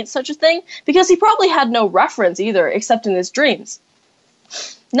to paint such a thing, because he probably had no reference either, except in his dreams.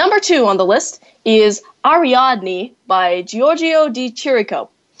 Number 2 on the list is Ariadne by Giorgio di Chirico.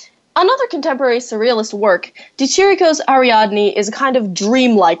 Another contemporary surrealist work, Di Chirico's Ariadne is a kind of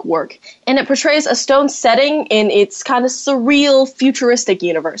dreamlike work, and it portrays a stone setting in its kind of surreal, futuristic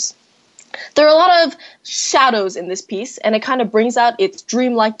universe. There are a lot of shadows in this piece, and it kind of brings out its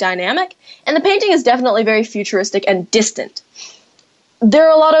dreamlike dynamic, and the painting is definitely very futuristic and distant. There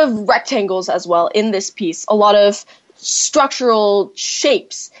are a lot of rectangles as well in this piece, a lot of structural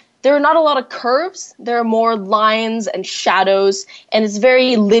shapes. There are not a lot of curves, there are more lines and shadows, and it's a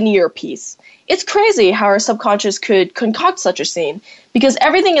very linear piece. It's crazy how our subconscious could concoct such a scene, because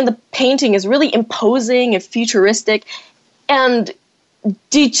everything in the painting is really imposing and futuristic, and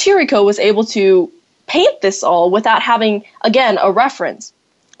Di Chirico was able to paint this all without having, again, a reference.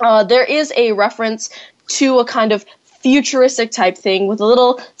 There is a reference to a kind of futuristic type thing with a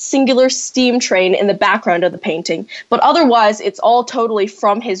little singular steam train in the background of the painting, but otherwise it's all totally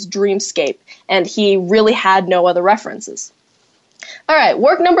from his dreamscape, and he really had no other references. Alright,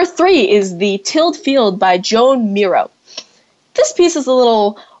 work number 3 is The Tilled Field by Joan Miro. This piece is a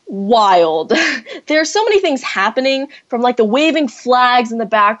little wild. There are so many things happening, from like the waving flags in the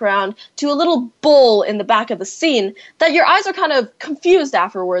background to a little bull in the back of the scene, that your eyes are kind of confused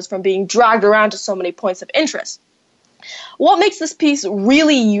afterwards from being dragged around to so many points of interest. What makes this piece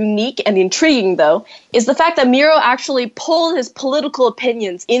really unique and intriguing, though, is the fact that Miro actually pulled his political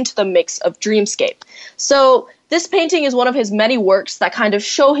opinions into the mix of dreamscape. So this painting is one of his many works that kind of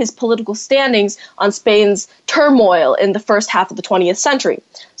show his political standings on Spain's turmoil in the first half of the 20th century.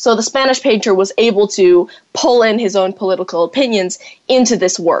 So the Spanish painter was able to pull in his own political opinions into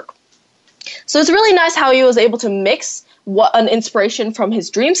this work. So it's really nice how he was able to mix an inspiration from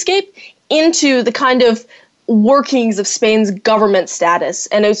his dreamscape into the kind of workings of Spain's government status,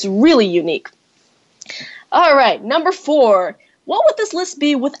 and it's really unique. All right, number 4. What would this list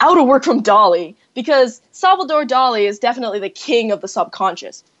be without a work from Dali? Because Salvador Dali is definitely the king of the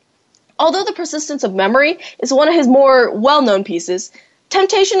subconscious. Although The Persistence of Memory is one of his more well-known pieces,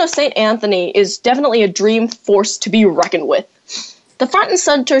 Temptation of St. Anthony is definitely a dream force to be reckoned with. The front and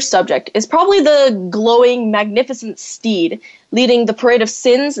center subject is probably the glowing, magnificent steed leading the parade of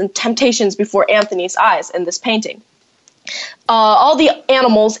sins and temptations before Anthony's eyes in this painting. All the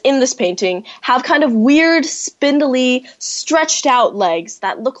animals in this painting have kind of weird, spindly, stretched out legs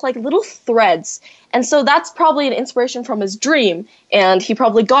that look like little threads, and so that's probably an inspiration from his dream, and he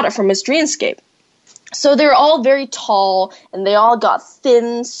probably got it from his dreamscape. So they're all very tall, and they all got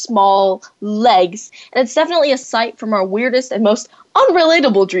thin, small legs, and it's definitely a sight from our weirdest and most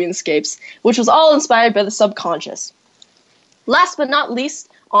unrelatable dreamscapes, which was all inspired by the subconscious. Last but not least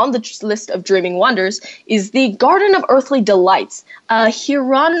on the list of dreaming wonders is the Garden of Earthly Delights, a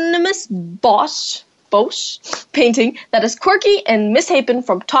Hieronymus Bosch painting that is quirky and misshapen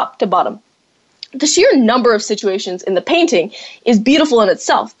from top to bottom. The sheer number of situations in the painting is beautiful in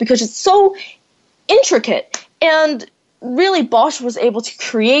itself because it's so intricate, and really Bosch was able to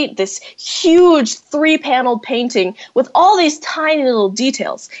create this huge 3-paneled painting with all these tiny little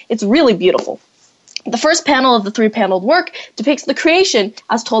details. It's really beautiful. The first panel of the 3-paneled work depicts the creation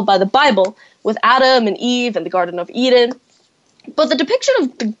as told by the Bible, with Adam and Eve and the Garden of Eden. But the depiction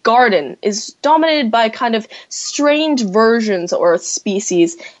of the garden is dominated by kind of strange versions or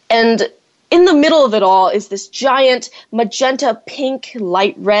species, and in the middle of it all is this giant magenta pink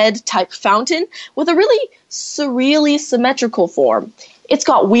light red type fountain with a really surreally symmetrical form. It's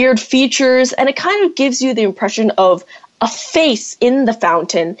got weird features, and it kind of gives you the impression of a face in the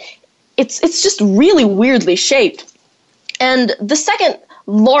fountain. It's just really weirdly shaped. And the second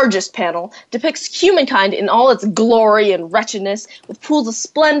largest panel depicts humankind in all its glory and wretchedness, with pools of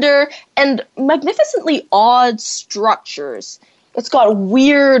splendor and magnificently odd structures. It's got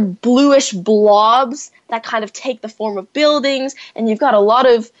weird bluish blobs that kind of take the form of buildings, and you've got a lot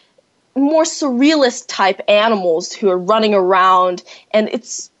of more surrealist type animals who are running around, and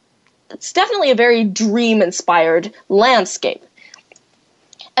it's definitely a very dream-inspired landscape.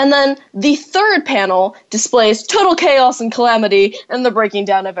 And then the third panel displays total chaos and calamity and the breaking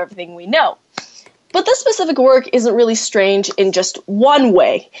down of everything we know. But this specific work isn't really strange in just one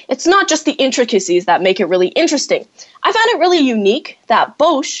way. It's not just the intricacies that make it really interesting. I found it really unique that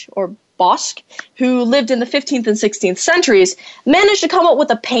Bosch Bosc, who lived in the 15th and 16th centuries, managed to come up with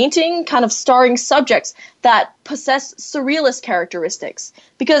a painting kind of starring subjects that possess surrealist characteristics,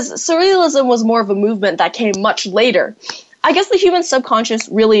 because surrealism was more of a movement that came much later. I guess the human subconscious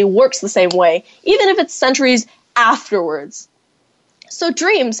really works the same way, even if it's centuries afterwards. So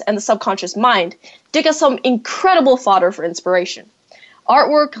dreams and the subconscious mind dig us some incredible fodder for inspiration.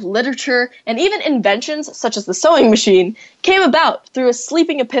 Artwork, literature, and even inventions such as the sewing machine came about through a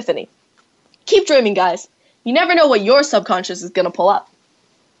sleeping epiphany. Keep dreaming, guys. You never know what your subconscious is going to pull up.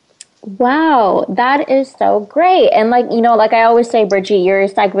 Wow, that is so great. And like I always say, Bridget, your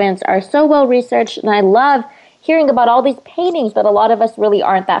segments are so well researched, and I love hearing about all these paintings that a lot of us really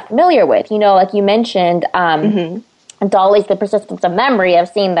aren't that familiar with. Like you mentioned, Dolly's The Persistence of Memory. I've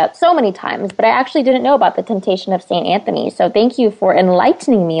seen that so many times, but I actually didn't know about The Temptation of St. Anthony. So thank you for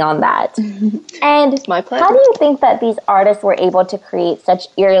enlightening me on that. And it's my pleasure. How do you think that these artists were able to create such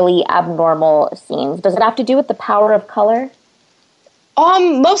eerily abnormal scenes? Does it have to do with the power of color?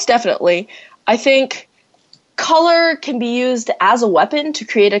 Most definitely. I think color can be used as a weapon to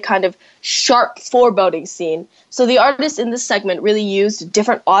create a kind of sharp, foreboding scene. So the artists in this segment really used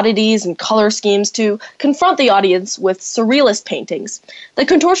different oddities and color schemes to confront the audience with surrealist paintings. The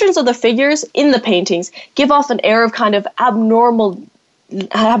contortions of the figures in the paintings give off an air of kind of abnormality,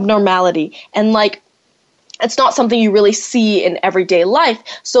 and it's not something you really see in everyday life.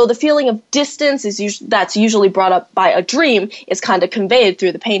 So the feeling of distance that's usually brought up by a dream is kind of conveyed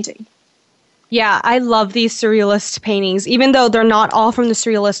through the painting. Yeah, I love these surrealist paintings, even though they're not all from the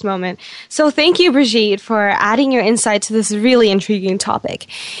surrealist moment. So thank you, Brigitte, for adding your insight to this really intriguing topic.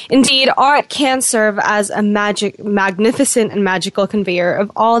 Indeed, art can serve as a magnificent and magical conveyor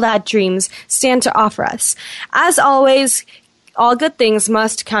of all that dreams stand to offer us. As always, all good things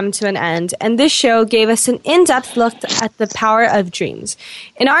must come to an end, and this show gave us an in-depth look at the power of dreams.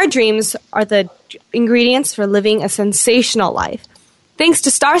 In our dreams are the ingredients for living a sensational life. Thanks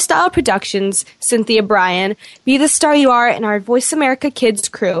to Star Style Productions, Cynthia Brian, Be the Star You Are, and our Voice America Kids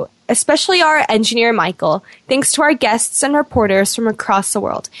crew, especially our engineer Michael. Thanks to our guests and reporters from across the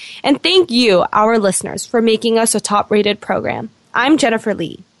world. And thank you, our listeners, for making us a top-rated program. I'm Jennifer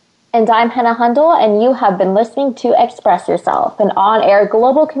Lee. And I'm Henna Hundal, and you have been listening to Express Yourself, an on-air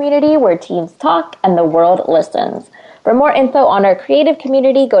global community where teens talk and the world listens. For more info on our creative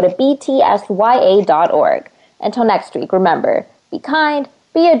community, go to btsya.org. Until next week, remember, be kind,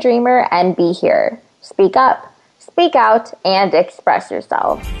 be a dreamer, and be here. Speak up, speak out, and express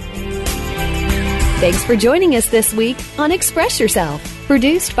yourself. Thanks for joining us this week on Express Yourself,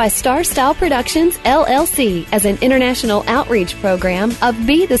 produced by Star Style Productions, LLC, as an international outreach program of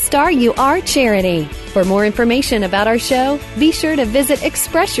Be the Star You Are charity. For more information about our show, be sure to visit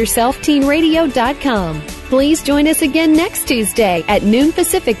ExpressYourselfTeenRadio.com. Please join us again next Tuesday at noon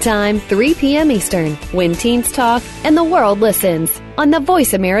Pacific Time, 3 p.m. Eastern, when teens talk and the world listens on the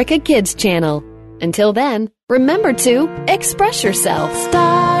Voice America Kids channel. Until then, remember to express yourself.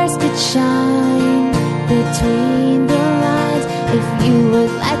 Stars could shine between the lines if you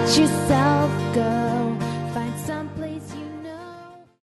would let yourself